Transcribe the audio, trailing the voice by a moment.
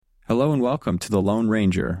Hello and welcome to The Lone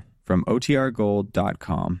Ranger from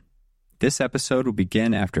OTRGold.com. This episode will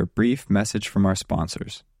begin after a brief message from our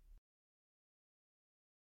sponsors.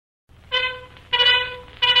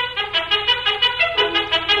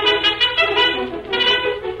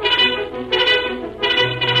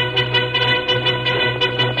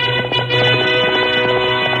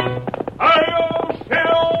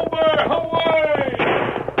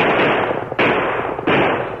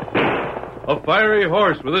 A fiery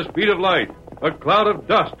horse with a speed of light, a cloud of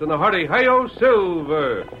dust, and a hearty hi-yo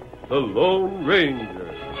silver, the Lone Ranger.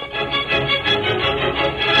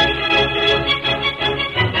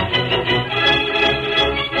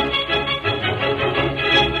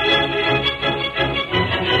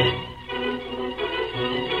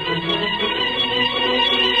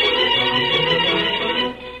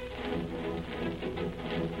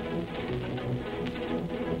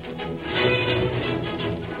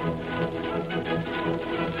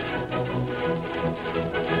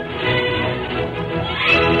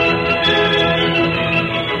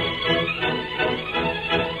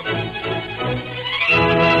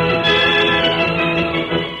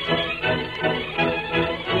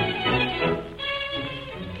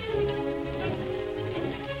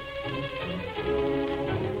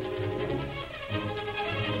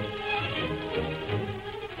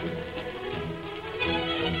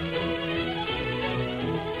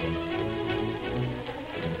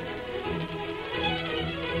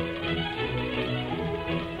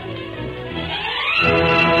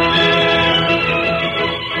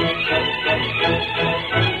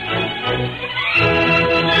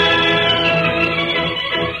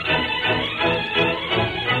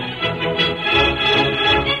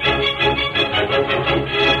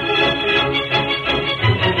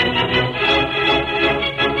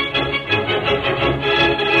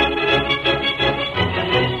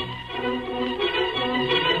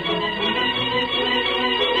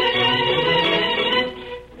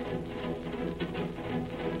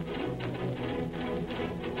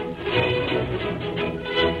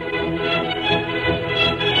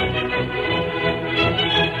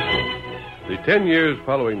 The 10 years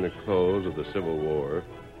following the close of the Civil War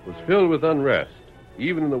was filled with unrest,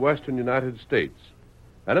 even in the western United States.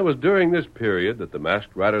 And it was during this period that the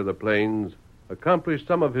masked rider of the plains accomplished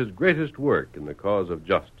some of his greatest work in the cause of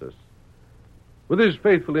justice. With his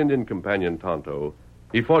faithful Indian companion Tonto,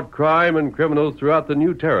 he fought crime and criminals throughout the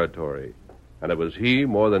new territory. And it was he,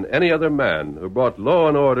 more than any other man, who brought law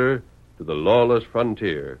and order to the lawless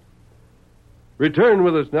frontier. Return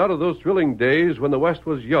with us now to those thrilling days when the West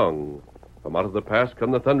was young. From out of the past come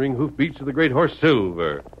the thundering hoofbeats of the great horse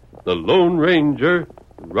Silver. The Lone Ranger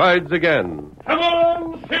rides again. Come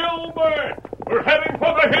on, Silver! We're heading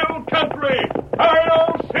for the hill country!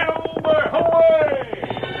 Hi-yo, Silver! Away!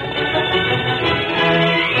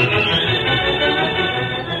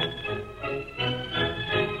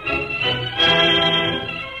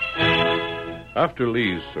 After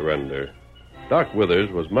Lee's surrender, Doc Withers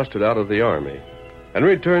was mustered out of the Army and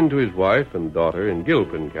returned to his wife and daughter in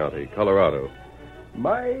Gilpin County, Colorado.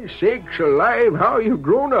 My sakes alive, how you've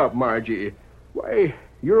grown up, Margie. Why,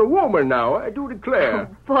 you're a woman now, I do declare.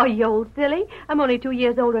 Oh, boy, you old silly. I'm only 2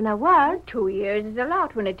 years older than I was. 2 years is a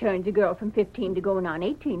lot when it turns a girl from 15 to going on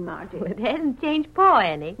 18, Margie. Well, it hasn't changed Pa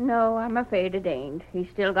any. No, I'm afraid it ain't. He's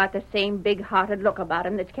still got the same big-hearted look about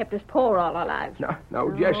him that's kept us poor all our lives. Now,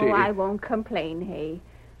 Jessie. Oh, I won't complain, Hay.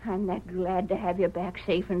 I'm that glad to have you back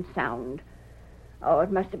safe and sound. Oh,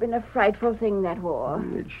 it must have been a frightful thing, that war.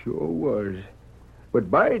 It sure was.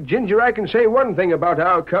 But by Ginger, I can say one thing about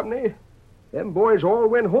our company. Them boys all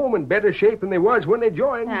went home in better shape than they was when they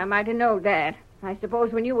joined. I might have known that. I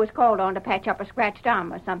suppose when you was called on to patch up a scratched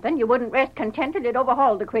arm or something, you wouldn't rest content till you'd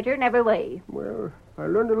overhauled the critter in every way. Well, I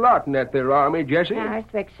learned a lot in that there army, Jessie. I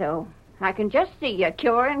expect so. I can just see you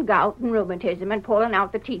curing gout and rheumatism and pulling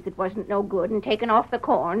out the teeth that wasn't no good and taking off the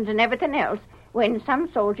corns and everything else when some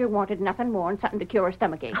soldier wanted nothing more than something to cure a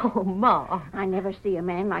stomachache. Oh, Ma. I never see a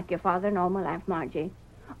man like your father in all my life, Margie.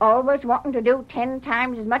 Always wanting to do 10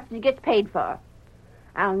 times as much as he gets paid for.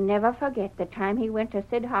 I'll never forget the time he went to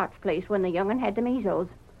Sid Hart's place when the young'un had the measles.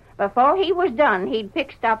 Before he was done, he'd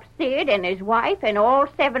fixed up Sid and his wife and all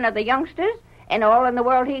 7 of the youngsters, and all in the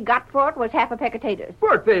world he got for it was half a peck of taters.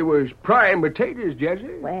 But they was prime potatoes,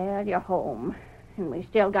 Jessie. Well, you're home, and we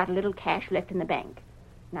still got a little cash left in the bank.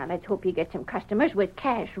 Now, let's hope you get some customers with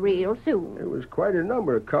cash real soon. There was quite a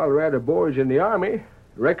number of Colorado boys in the Army.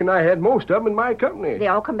 Reckon I had most of them in my company. They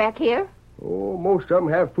all come back here? Oh, most of them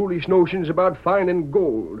have foolish notions about finding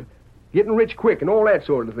gold. Getting rich quick and all that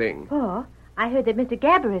sort of thing. Pa, I heard that Mr.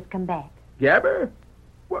 Gabber has come back. Gabber?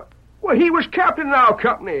 Well, he was captain in our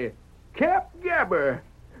company. Cap Gabber.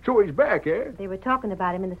 So he's back, eh? They were talking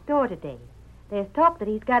about him in the store today. There's talk that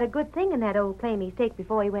he's got a good thing in that old claim he staked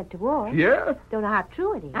before he went to war. Yeah? Don't know how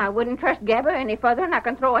true it is. I wouldn't trust Gabber any further than I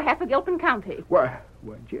can throw a half a Gilpin County. Why,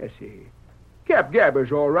 Jesse. Cap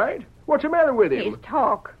Gabber's all right. What's the matter with him? His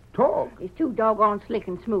talk. Talk? He's too doggone slick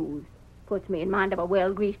and smooth. Puts me in mind of a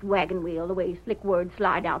well-greased wagon wheel, the way slick words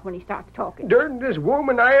slide out when he starts talking. Dirtiest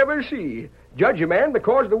woman I ever see. Judge a man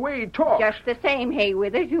because of the way he talks. Just the same,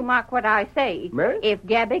 Haywithers, you mark what I say. Ma'am? If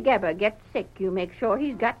Gabby Gabber gets sick, you make sure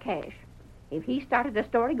he's got cash. If he started a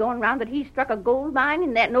story going round that he struck a gold mine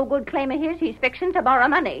in that no-good claim of his, he's fixing to borrow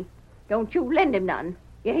money. Don't you lend him none.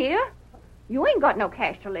 You hear? You ain't got no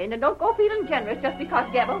cash to lend, and don't go feeling generous just because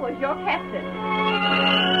Gabber was your captain.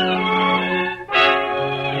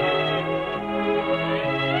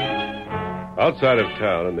 Outside of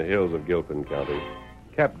town in the hills of Gilpin County,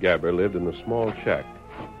 Cap Gabber lived in a small shack.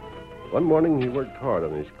 One morning he worked hard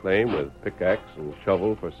on his claim with pickaxe and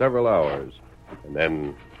shovel for several hours. And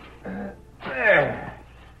then There.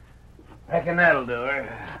 Reckon that'll do her.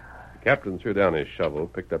 the captain threw down his shovel,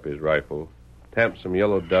 picked up his rifle, tamped some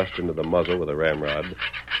yellow dust into the muzzle with a ramrod,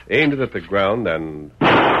 aimed it at the ground, and...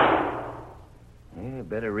 Yeah,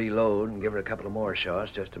 better reload and give her a couple of more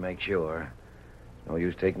shots just to make sure. No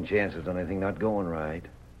use taking chances on anything not going right.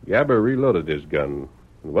 Gabber reloaded his gun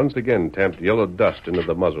and once again tamped yellow dust into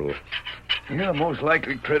the muzzle. Yeah, the most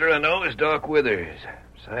likely critter I know is Doc Withers.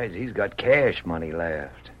 Besides, he's got cash money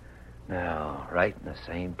left. Now, right in the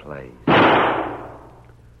same place.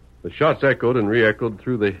 The shots echoed and re-echoed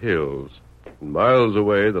through the hills. And miles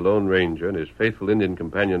away, the Lone Ranger and his faithful Indian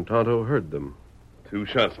companion Tonto heard them. 2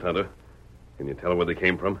 shots, Tonto. Can you tell where they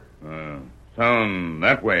came from? Sound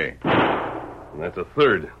that way. And that's a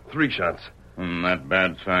third. 3 shots. That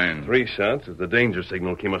bad sign. 3 shots is the danger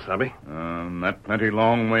signal, Kemosabe. That plenty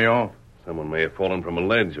long way off. Someone may have fallen from a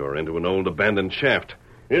ledge or into an old abandoned shaft.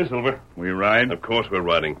 Here, Silver. We ride? Of course we're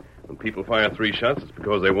riding. When people fire 3 shots, it's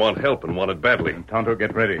because they want help and want it badly. Tonto,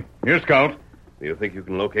 get ready. Here, Scout. Do you think you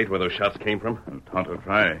can locate where those shots came from? Tonto,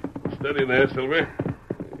 try. Steady there, Silver.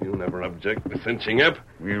 You never object to cinching up.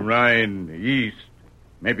 We ride east.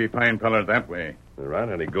 Maybe find feller that way. There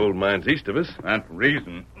aren't any gold mines east of us. That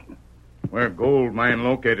reason. Where gold mine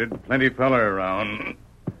located, plenty feller around.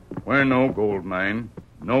 Where no gold mine,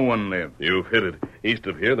 no one live. You've hit it. East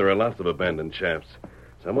of here, there are lots of abandoned shafts.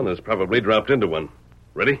 Someone has probably dropped into one.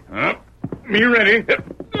 Ready? Me ready.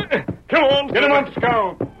 Come on, Get him up,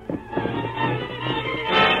 Scout.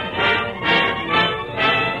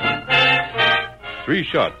 Three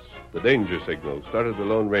shots, the danger signal, started the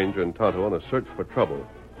Lone Ranger and Tonto on a search for trouble.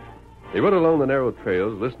 They rode along the narrow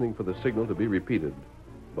trails, listening for the signal to be repeated.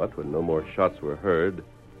 But when no more shots were heard,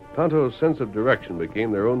 Tonto's sense of direction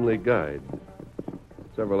became their only guide.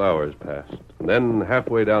 Several hours passed, and then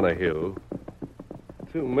halfway down a hill...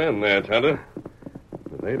 2 men there, Tonto.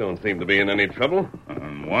 But they don't seem to be in any trouble.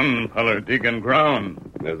 And one feller digging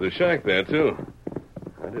ground. There's a shack there, too.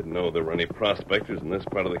 I didn't know there were any prospectors in this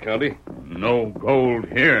part of the county. No gold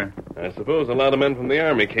here. I suppose a lot of men from the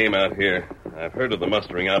Army came out here. I've heard of the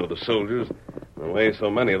mustering out of the soldiers. The way so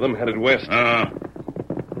many of them headed west.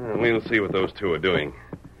 We'll see what those 2 are doing.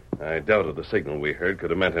 I doubted the signal we heard could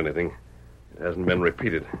have meant anything. It hasn't been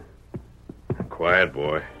repeated. Quiet,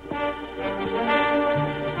 boy.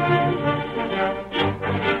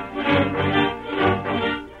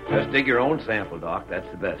 Just dig your own sample, Doc. That's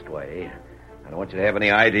the best way. I don't want you to have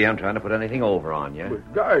any idea I'm trying to put anything over on you.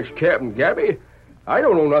 But gosh, Captain Gabby, I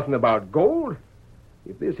don't know nothing about gold.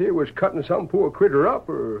 If this here was cutting some poor critter up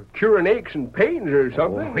or curing aches and pains or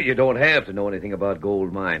something... Oh, you don't have to know anything about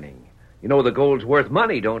gold mining. You know the gold's worth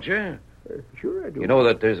money, don't you? Sure I do. You know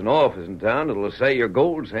that there's an office in town that'll say your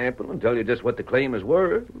gold sample and tell you just what the claim is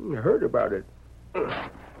worth. I heard about it.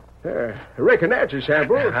 I reckon that's a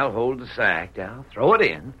sample. I'll hold the sack. Now, throw it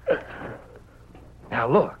in. Now,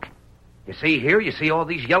 look. You see here? You see all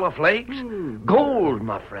these yellow flakes? Gold,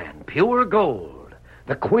 my friend. Pure gold.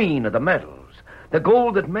 The queen of the metals. The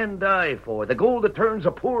gold that men die for. The gold that turns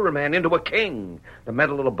a poor man into a king. The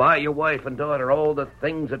metal that'll buy your wife and daughter all the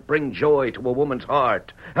things that bring joy to a woman's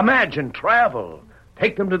heart. Imagine travel.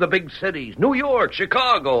 Take them to the big cities, New York,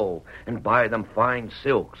 Chicago, and buy them fine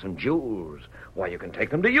silks and jewels. Why, you can take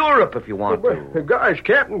them to Europe if you want to. Gosh,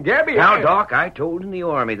 Captain Gabby... Now, Doc, I told in the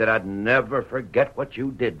Army that I'd never forget what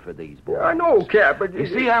you did for these boys. I know, Cap, but... You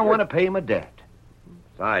see, I want to pay my debt.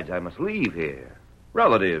 Besides, I must leave here.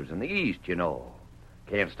 Relatives in the East, you know.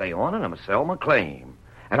 Can't stay on it. I must sell my claim.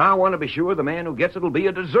 And I want to be sure the man who gets it will be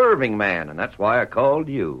a deserving man, and that's why I called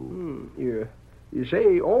you. You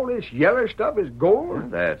say all this yellow stuff is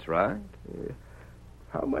gold? That's right.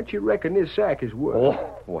 How much you reckon this sack is worth?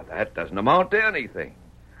 Oh, well, that doesn't amount to anything.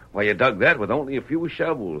 Why, you dug that with only a few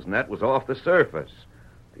shovels, and that was off the surface.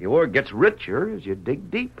 The ore gets richer as you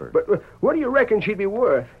dig deeper. But what do you reckon she'd be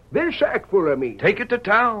worth? This sack full of meat. Take it to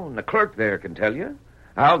town. The clerk there can tell you.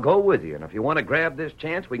 I'll go with you, and if you want to grab this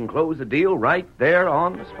chance, we can close the deal right there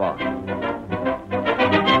on the spot.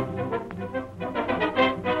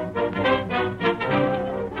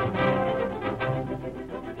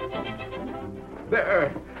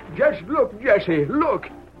 There. Just look, Jesse. Look.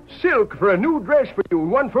 Silk for a new dress for you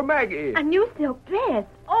and one for Maggie. A new silk dress.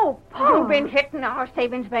 Oh, Paul. You've been hitting our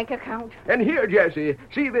savings bank account. And here, Jesse,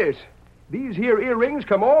 see this. These here earrings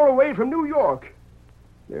come all the way from New York.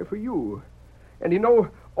 They're for you. And you know,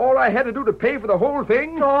 all I had to do to pay for the whole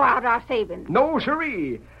thing? Throw out our savings. No,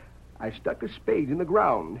 siree. I stuck a spade in the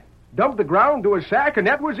ground, dumped the ground to a sack, and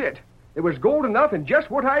that was it. There was gold enough in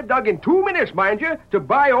just what I dug in 2 minutes, mind you, to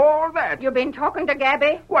buy all that. You've been talking to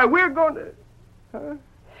Gabby? Why, we're going to... Huh?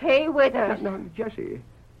 Stay with us. No, Jesse,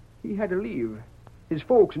 he had to leave. His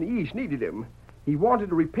folks in the East needed him. He wanted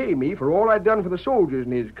to repay me for all I'd done for the soldiers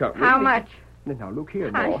in his company. How much? Now, look here,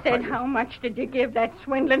 I now. said, how much did you give that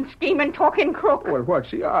swindling, scheming, talking crook? Well, what's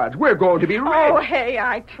the odds? We're going to be rich. Oh, hey,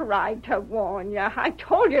 I tried to warn you. I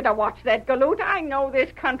told you to watch that galoot. I know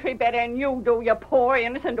this country better than you do, you poor,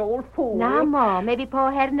 innocent old fool. Now, Ma, maybe Paul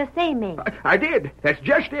had the same name. I did. That's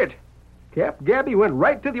just it. Cap Gabby went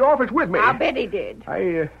right to the office with me. I bet he did.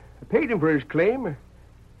 I paid him for his claim.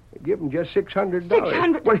 I gave him just $600.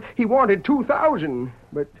 $600? Well, he wanted $2,000,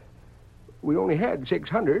 but we only had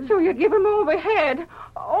 $600. So you give him overhead.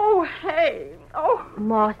 Oh, hey. Oh.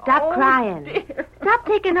 Ma, stop crying. Dear. Stop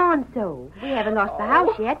taking on so. We haven't lost the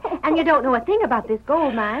house yet, and you don't know a thing about this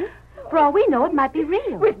gold mine. For all we know, it might be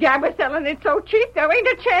real. With Gabby selling it so cheap, there ain't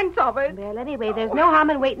a chance of it. Well, anyway, there's no harm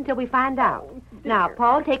in waiting till we find out. Now,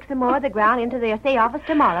 Paul, take some more of the ground into the assay office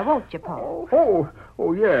tomorrow, won't you, Paul?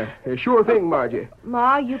 Oh, yeah. Sure thing, Margie.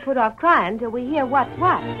 Ma, you put off crying till we hear what's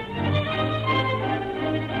what.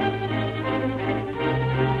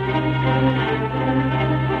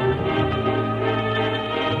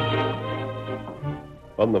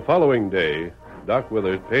 On the following day, Doc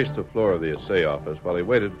Withers paced the floor of the assay office while he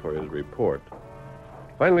waited for his report.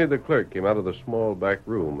 Finally, the clerk came out of the small back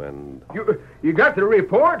room and... You got the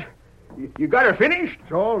report? You got it finished?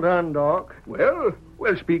 It's all done, Doc. Well,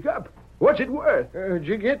 speak up. What's it worth? Did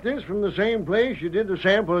you get this from the same place you did the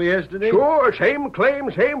sample yesterday? Sure, same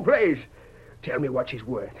claim, same place. Tell me what she's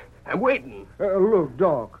worth. I'm waiting. Look,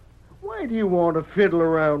 Doc, why do you want to fiddle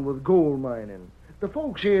around with gold mining? The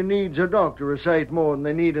folks here needs a doctor a sight more than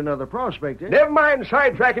they need another prospector. Never mind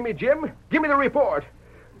sidetracking me, Jim. Give me the report.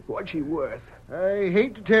 What's she worth? I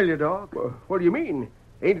hate to tell you, Doc. What do you mean?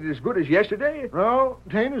 Ain't it as good as yesterday? No,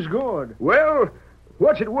 it ain't as good. Well,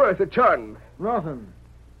 what's it worth a ton? Nothing.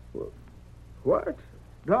 What?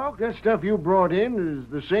 Doc, that stuff you brought in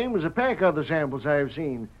is the same as a pack of the samples I've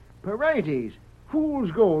seen. Parietes.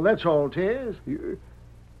 Fool's gold, that's all 'tis. You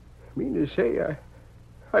mean to say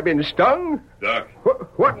I've been stung? Doc.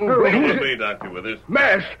 What in Follow me, Dr. Withers.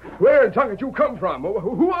 Mask, where in did you come from?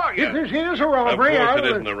 Who are you? If this here's a robbery, Of course it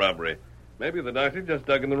isn't a robbery. Maybe the doctor just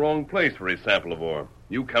dug in the wrong place for his sample of ore.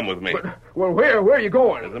 You come with me. Well, where are you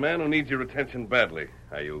going? There's a man who needs your attention badly.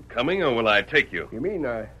 Are you coming, or will I take you? You mean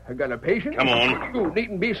I got a patient? Come on. You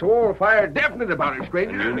needn't be so all-fired definite about it,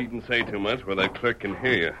 stranger. And you needn't say too much where that clerk can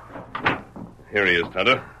hear you. Here he is,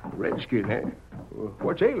 Tonto. Redskin, eh?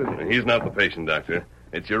 What's ailing him? He's not the patient, Doctor.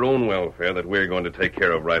 It's your own welfare that we're going to take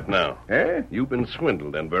care of right now. Eh? You've been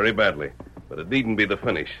swindled, and very badly. But it needn't be the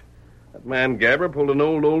finish. That man Gabber pulled an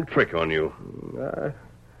old trick on you.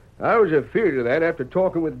 I was afeard of that after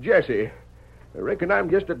talking with Jesse. I reckon I'm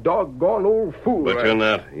just a doggone old fool. But you're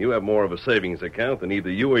not. You have more of a savings account than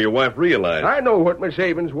either you or your wife realize. I know what my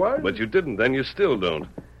savings was. But you didn't, and you still don't.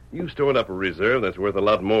 You stored up a reserve that's worth a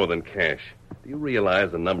lot more than cash. Do you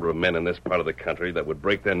realize the number of men in this part of the country that would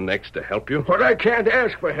break their necks to help you? But I can't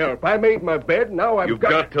ask for help. I made my bed, now I've You've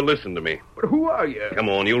got to listen to me. But who are you? Come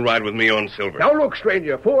on, you'll ride with me on Silver. Now look,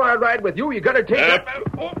 stranger, before I ride with you, you gotta take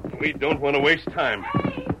We don't want to waste time.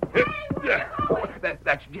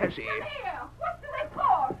 That's Jesse. Here, what's the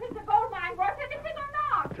report? Is the gold mine worth anything or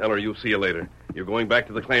not? Tell her you'll see you later. You're going back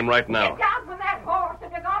to the claim right now. Get down from that horse.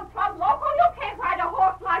 If you're gone plumb local, you can't ride a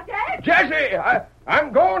horse like that. Jesse,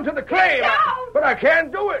 I'm going to the claim. Get down. But I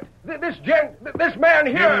can't do it. This man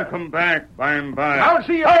here. He'll come back by and by. I'll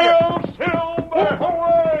see you Hail Silver!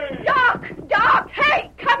 Away! Doc,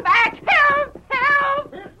 hey, come back.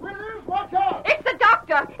 Help. Miss Withers, watch out! It's the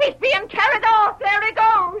doctor. He's being carried off. There he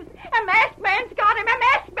goes. A masked man's got him. A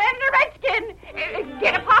masked man and a redskin.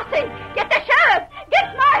 Get a posse. Get the sheriff.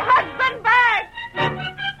 Get my husband back.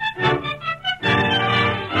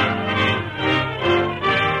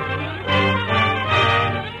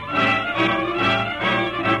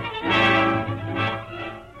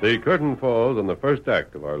 The curtain falls on the first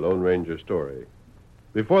act of our Lone Ranger story.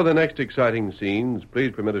 Before the next exciting scenes,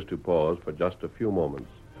 please permit us to pause for just a few moments.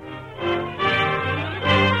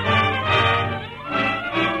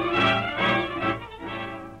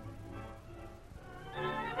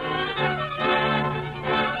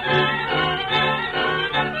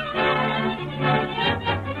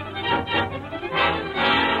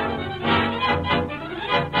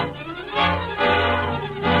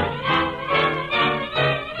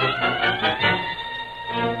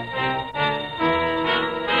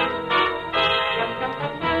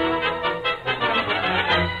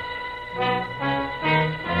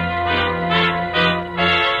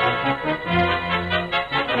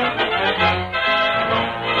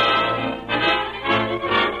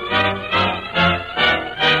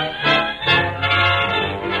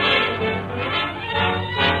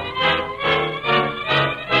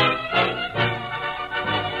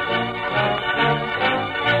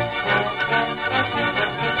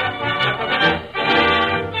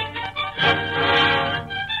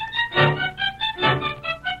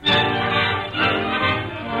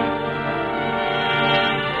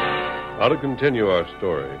 Now to continue our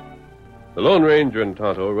story. The Lone Ranger and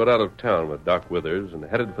Tonto rode out of town with Doc Withers and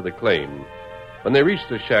headed for the claim. When they reached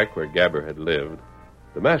the shack where Gabber had lived,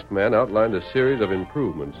 the masked man outlined a series of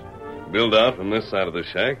improvements. Build out from this side of the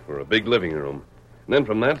shack for a big living room. And then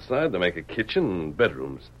from that side, they make a kitchen and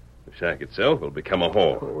bedrooms. The shack itself will become a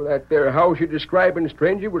hall. Oh, that there house you're describing,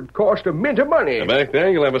 stranger, would cost a mint of money. And back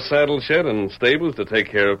there, you'll have a saddle shed and stables to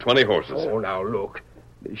take care of 20 horses. Oh, now, look.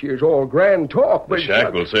 This here's all grand talk, but... The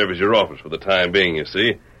shack will serve as your office for the time being, you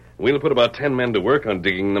see. We'll put about 10 men to work on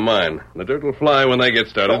digging the mine. The dirt will fly when they get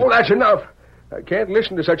started. Oh, that's enough. I can't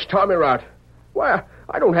listen to such tommy rot. Why,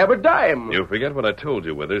 I don't have a dime. You forget what I told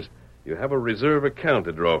you, Withers. You have a reserve account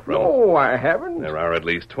to draw from. No, I haven't. There are at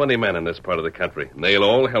least 20 men in this part of the country, and they'll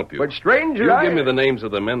all help you. But, stranger, You give me the names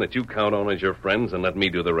of the men that you count on as your friends, and let me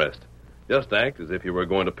do the rest. Just act as if you were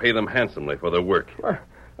going to pay them handsomely for their work. Well,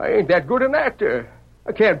 I ain't that good an actor.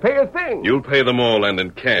 I can't pay a thing. You'll pay them all, and in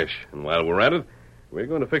cash. And while we're at it, we're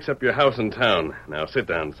going to fix up your house in town. Now sit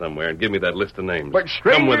down somewhere and give me that list of names. But,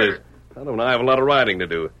 stranger... Come with us. Tonto and I have a lot of riding to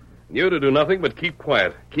do. You to do nothing but keep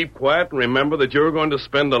quiet. Keep quiet and remember that you're going to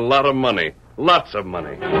spend a lot of money. Lots of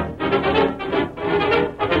money. The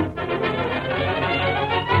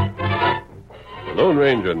Lone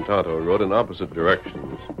Ranger and Tonto rode in opposite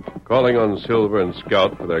directions, calling on Silver and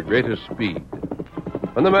Scout for their greatest speed.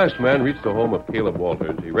 When the masked man reached the home of Caleb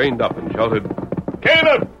Walters, he reined up and shouted,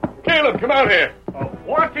 Caleb! Caleb, come out here.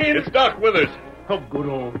 What in? It's Doc Withers. Oh, good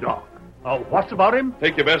old Doc. What's about him?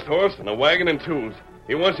 Take your best horse and a wagon and tools.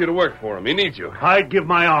 He wants you to work for him. He needs you. I'd give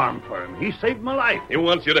my arm for him. He saved my life. He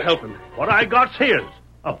wants you to help him. What I got's his.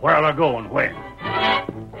 Where I go and when?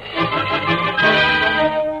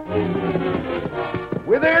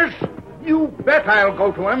 Withers, you bet I'll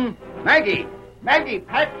go to him. Maggie,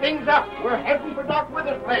 pack things up. We're heading for Doc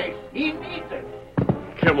Withers' place. He needs it.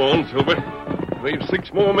 Come on, Silver. We've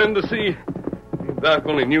 6 more men to see. If Doc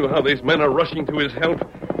only knew how these men are rushing to his help,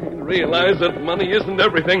 he'd realize that money isn't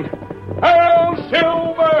everything. Hail,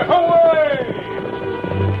 Silver, away!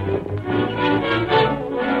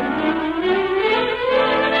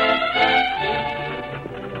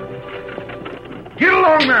 Get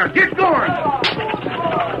along there. Get going.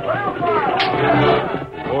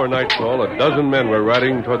 Before nightfall, a dozen men were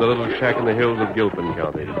riding toward the little shack in the hills of Gilpin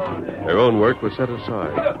County. Their own work was set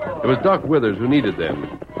aside. It was Doc Withers who needed them,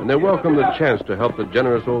 and they welcomed the chance to help the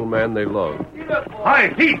generous old man they loved. Hi,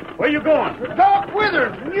 Pete. Where you going? Doc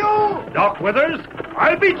Withers, you. Doc Withers?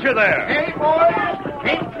 I'll beat you there. Hey, boys.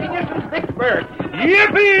 Ain't seen you since Vicksburg.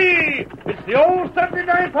 Yippee! It's the old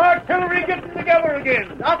 79th Artillery getting together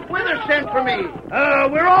again. Doc Withers sent for me.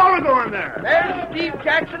 We're all going there. There's Steve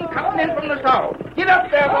Jackson coming in from the south. Get up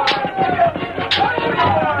there, boys.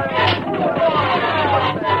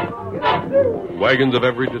 Wagons of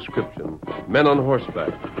every description, men on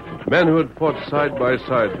horseback, men who had fought side by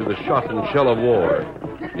side through the shot and shell of war,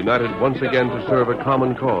 united once again to serve a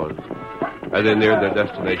common cause. As they neared their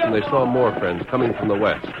destination, they saw more friends coming from the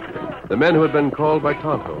west, the men who had been called by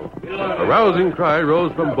Tonto. A rousing cry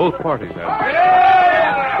rose from both parties.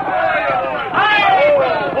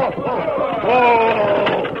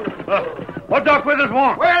 What Doc Withers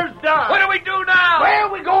want? Where's Doc? What do we do now? Where are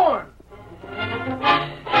we going?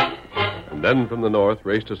 And then from the north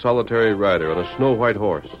raced a solitary rider on a snow-white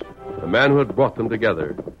horse, the man who had brought them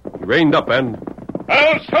together. He reined up and...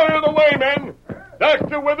 I'll show you the way, men.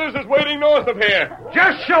 Dr. Withers is waiting north of here.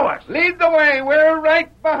 Just show us. Lead the way. We're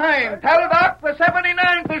right behind. Tell Doc the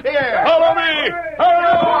 79th is here. Follow me.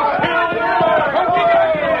 Hurry!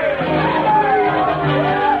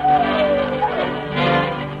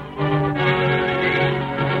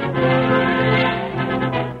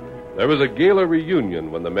 was a gala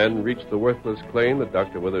reunion when the men reached the worthless claim that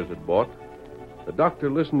Dr. Withers had bought. The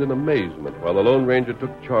doctor listened in amazement while the Lone Ranger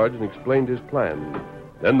took charge and explained his plan.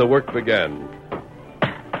 Then the work began.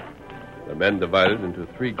 The men divided into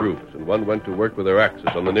 3 groups, and one went to work with their axes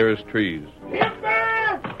on the nearest trees.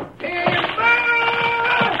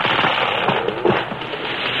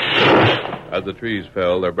 As the trees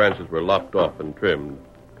fell, their branches were lopped off and trimmed.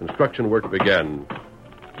 Construction work began.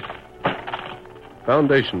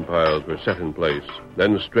 Foundation piles were set in place,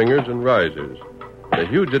 then stringers and risers. A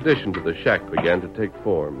huge addition to the shack began to take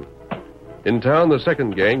form. In town, the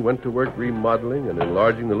second gang went to work remodeling and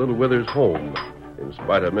enlarging the little Withers home, in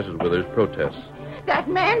spite of Mrs. Withers' protests. That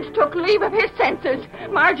man's took leave of his senses.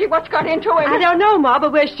 Margie, what's got into him? I don't know, Ma,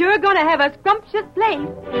 but we're sure going to have a scrumptious place.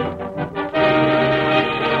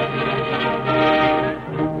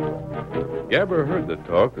 Gabber heard the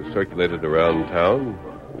talk that circulated around town.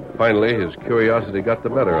 Finally, his curiosity got the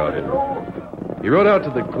better of him. He rode out to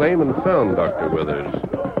the claim and found Dr. Withers.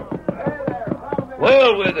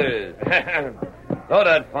 Well, Withers, thought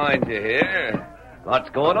I'd find you here. Lots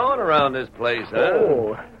going on around this place,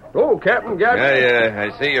 huh? Oh, Captain Gabby.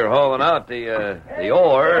 I see you're hauling out the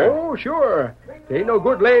ore. Oh, sure. It ain't no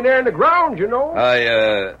good laying there in the ground, you know.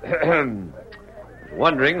 I was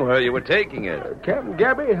wondering where you were taking it. Captain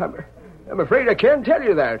Gabby, I'm afraid I can't tell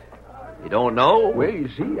you that. You don't know? Well, you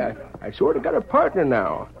see, I sort of got a partner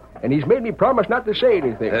now, and he's made me promise not to say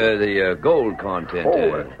anything. The gold content.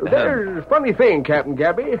 There's a funny thing, Captain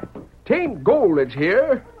Gabby. 'Tain't gold that's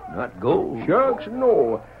here. Not gold? Shucks,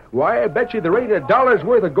 no. Why, I bet you there ain't $1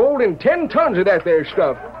 worth of gold in 10 tons of that there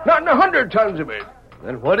stuff. Not in 100 tons of it.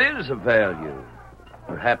 Then what is the value?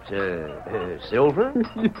 Perhaps silver?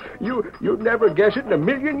 You'd never guess it in a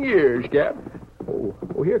million years, Cap.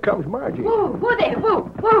 Oh, here comes Margie. Whoa there,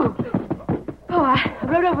 whoa. Oh, I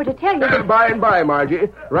rode over to tell you. By and by, Margie.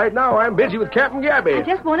 Right now, I'm busy with Captain Gabby. I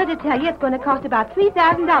just wanted to tell you it's going to cost about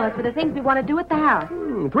 $3,000 for the things we want to do at the house.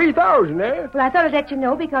 $3,000, eh? Well, I thought I'd let you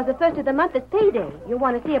know because the first of the month is payday. You'll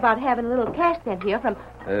want to see about having a little cash sent here from...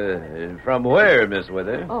 From where, Miss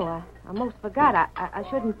Withers? Oh, I almost forgot. I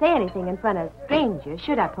shouldn't say anything in front of strangers,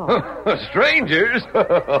 should I, Paul? Strangers?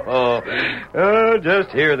 Oh,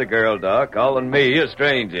 just hear the girl, Doc, calling me a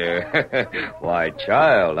stranger. Why,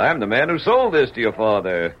 child, I'm the man who sold this to your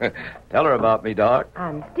father. Tell her about me, Doc.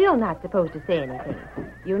 I'm still not supposed to say anything.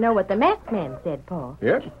 You know what the masked man said, Paul.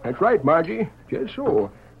 Yes, that's right, Margie. Just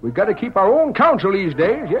so. We've got to keep our own counsel these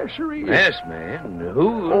days. Yes, sirree. Masked man?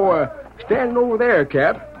 Who? Oh, standing over there,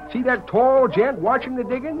 Cap. See that tall gent watching the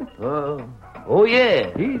digging? Oh,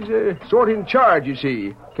 yeah. He's sort of in charge, you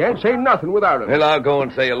see. Can't say nothing without him. Well, I'll go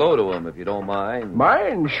and say hello to him if you don't mind.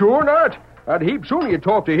 Mind? Sure not. I'd heap sooner you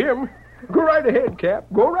talk to him. Go right ahead, Cap.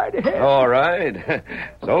 Go right ahead. All right.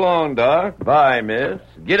 So long, Doc. Bye, miss.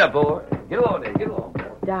 Get up, boy. Get along there. Get along.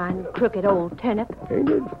 Darn crooked old turnip. Ain't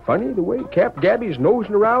it funny the way Cap Gabby's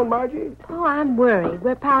nosing around, Margie? Oh, I'm worried.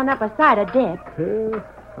 We're piling up a side of debt.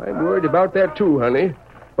 I'm worried about that, too, honey.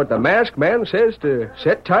 But the masked man says to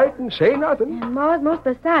sit tight and say nothing. And Ma's most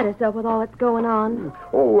beside herself with all that's going on.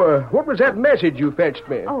 Oh, what was that message you fetched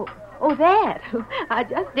me? Oh, that. I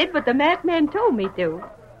just did what the masked man told me to.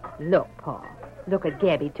 Look, Paul. Look at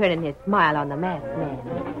Gabby turning his smile on the masked man.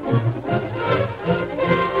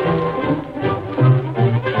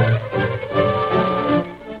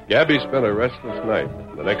 Gabby spent a restless night.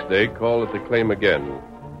 The next day, called at the claim again.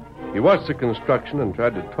 He watched the construction and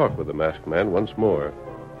tried to talk with the masked man once more.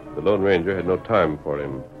 The Lone Ranger had no time for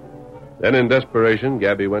him. Then, in desperation,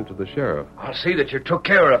 Gabby went to the sheriff. I'll see that you're took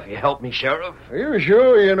care of. You help me, Sheriff? Are you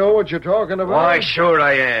sure you know what you're talking about? Why, sure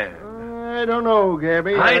I am. I don't know,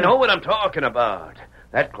 Gabby. I know what I'm talking about.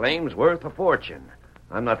 That claim's worth a fortune.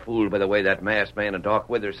 I'm not fooled by the way that masked man and Doc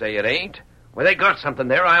Withers say it ain't. Well, they got something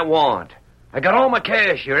there I want. I got all my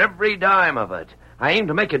cash here, every dime of it. I aim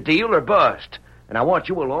to make a deal or bust. And I want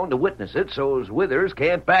you along to witness it so's Withers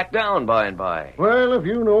can't back down by and by. Well, if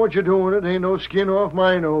you know what you're doing, it ain't no skin off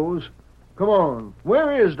my nose. Come on.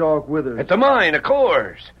 Where is Doc Withers? At the mine, of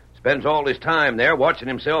course. Spends all his time there watching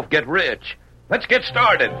himself get rich. Let's get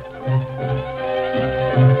started.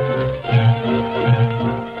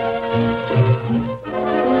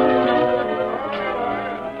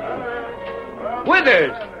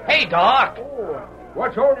 Withers! Hey, Doc!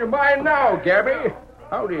 What's on your mind now, Gabby?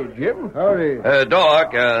 Howdy, Jim. Howdy.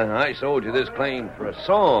 Doc, I sold you this claim for a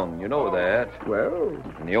song. You know that. Well?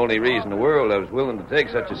 And the only reason in the world I was willing to take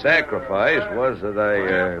such a sacrifice was that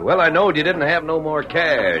I knowed you didn't have no more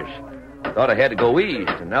cash. I thought I had to go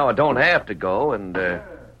east, and now I don't have to go, and, it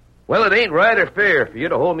ain't right or fair for you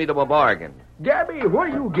to hold me to my bargain. Gabby, what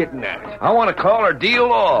are you getting at? I want to call our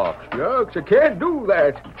deal off. Shucks, I can't do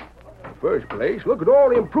that. First place, look at all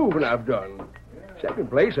the improving I've done.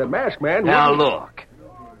 Second place, that masked man... Now, look.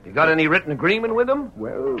 You got any written agreement with him?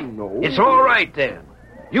 Well, no. It's all right, then.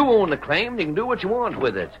 You own the claim. You can do what you want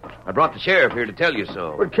with it. I brought the sheriff here to tell you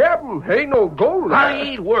so. But, Captain, ain't no gold. I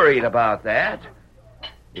ain't worried about that.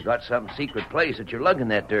 You got some secret place that you're lugging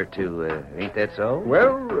that dirt to, ain't that so?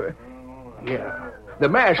 Well, yeah. The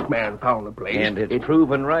masked man found the place. And it's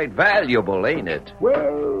proven right valuable, ain't it?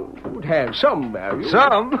 Well, it has some value.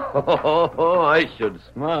 Some? Oh, I should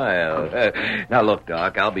smile. Now, look,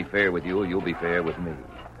 Doc, I'll be fair with you, you'll be fair with me.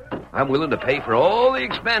 I'm willing to pay for all the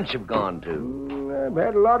expense you've gone to. I've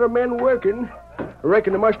had a lot of men working. I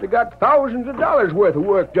reckon they must have got thousands of dollars worth of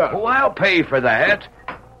work done. Oh, I'll pay for that.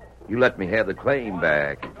 You let me have the claim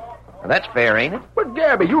back. Now, that's fair, ain't it? But,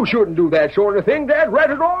 Gabby, you shouldn't do that sort of thing, Dad. Right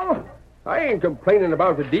at all. I ain't complaining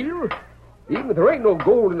about the deal, even if there ain't no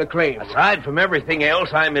gold in the claim. Aside from everything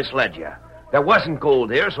else, I misled you. There wasn't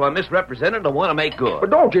gold there, so I misrepresented and want to make good.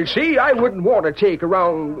 But don't you see, I wouldn't want to take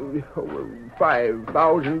around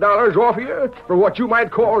 $5,000 off you for what you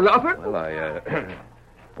might call nothing. Well, I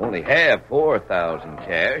only have $4,000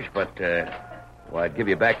 cash, but I'd give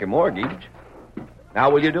you back your mortgage.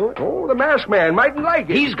 Now, will you do it? Oh, the masked man mightn't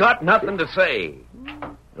like it. He's got nothing to say.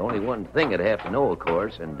 There's only one thing I'd have to know, of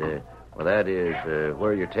course, and, that is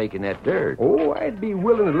where you're taking that dirt. Oh, I'd be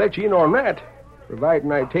willing to let you in on that,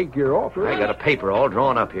 providing I take your offer. I got a paper all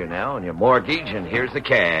drawn up here now, and your mortgage, and here's the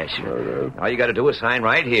cash. All you got to do is sign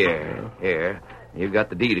right here. Here. You've got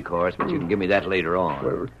the deed, of course, but you can give me that later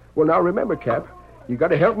on. Well, now remember, Cap, you got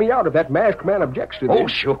to help me out if that masked man objects to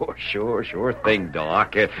this. Oh, sure thing,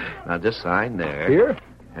 Doc. Now, just sign there. Here?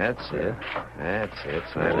 That's it.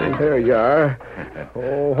 Sign it. There you are.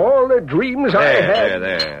 Oh, all the dreams I had.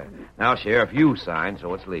 There. Now, Sheriff, you sign,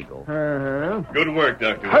 so it's legal. Good work,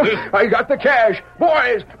 Dr. Withers. I got the cash.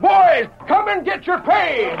 Boys, come and get your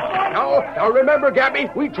pay. Now remember, Gabby,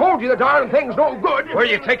 we told you the darn thing's no good. Where are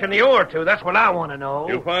you taking the ore to? That's what I want to know.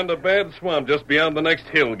 You'll find a bad swamp just beyond the next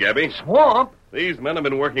hill, Gabby. Swamp? These men have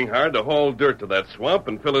been working hard to haul dirt to that swamp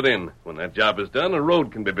and fill it in. When that job is done, a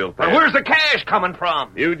road can be built there. But where's the cash coming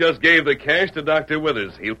from? You just gave the cash to Dr.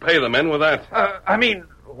 Withers. He'll pay the men with that.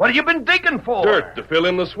 What have you been digging for? Dirt to fill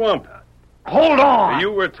in the swamp. Hold on.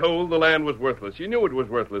 You were told the land was worthless. You knew it was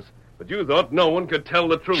worthless, but you thought no one could tell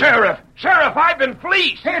the truth. Sheriff, I've been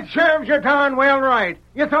fleeced. It serves you darn well right.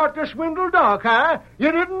 You thought to swindle Doc, huh?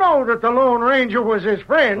 You didn't know that the Lone Ranger was his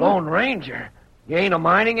friend. Lone Ranger? You ain't a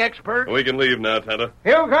mining expert? We can leave now, Tonto.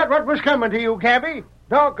 You got what was coming to you, Cabby.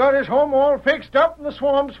 Doc got his home all fixed up and the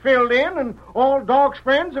swamp's filled in, and all Doc's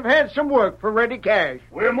friends have had some work for ready cash.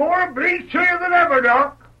 We're more obliged to you than ever,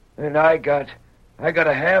 Doc. And I got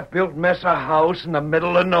a half-built mess of house in the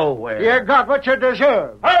middle of nowhere. You got what you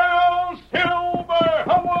deserve. Hail, Silver,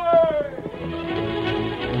 away!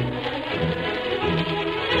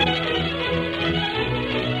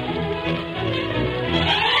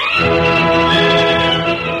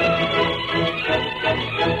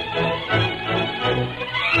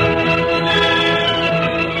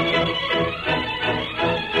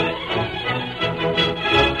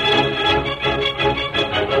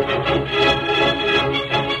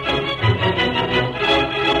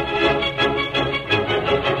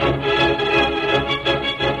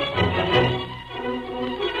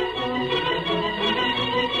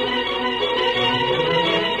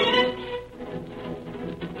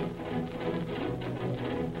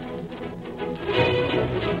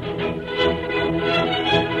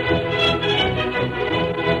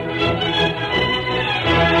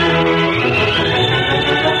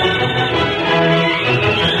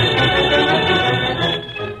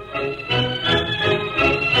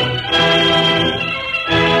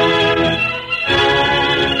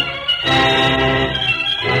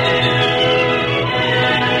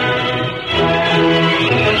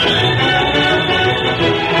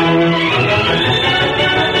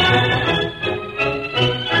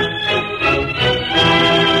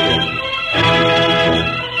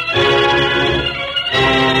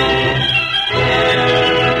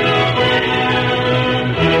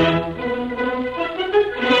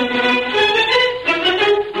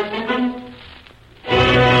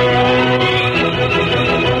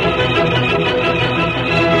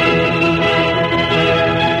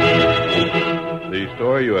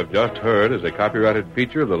 Just heard is a copyrighted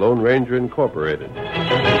feature of the Lone Ranger Incorporated.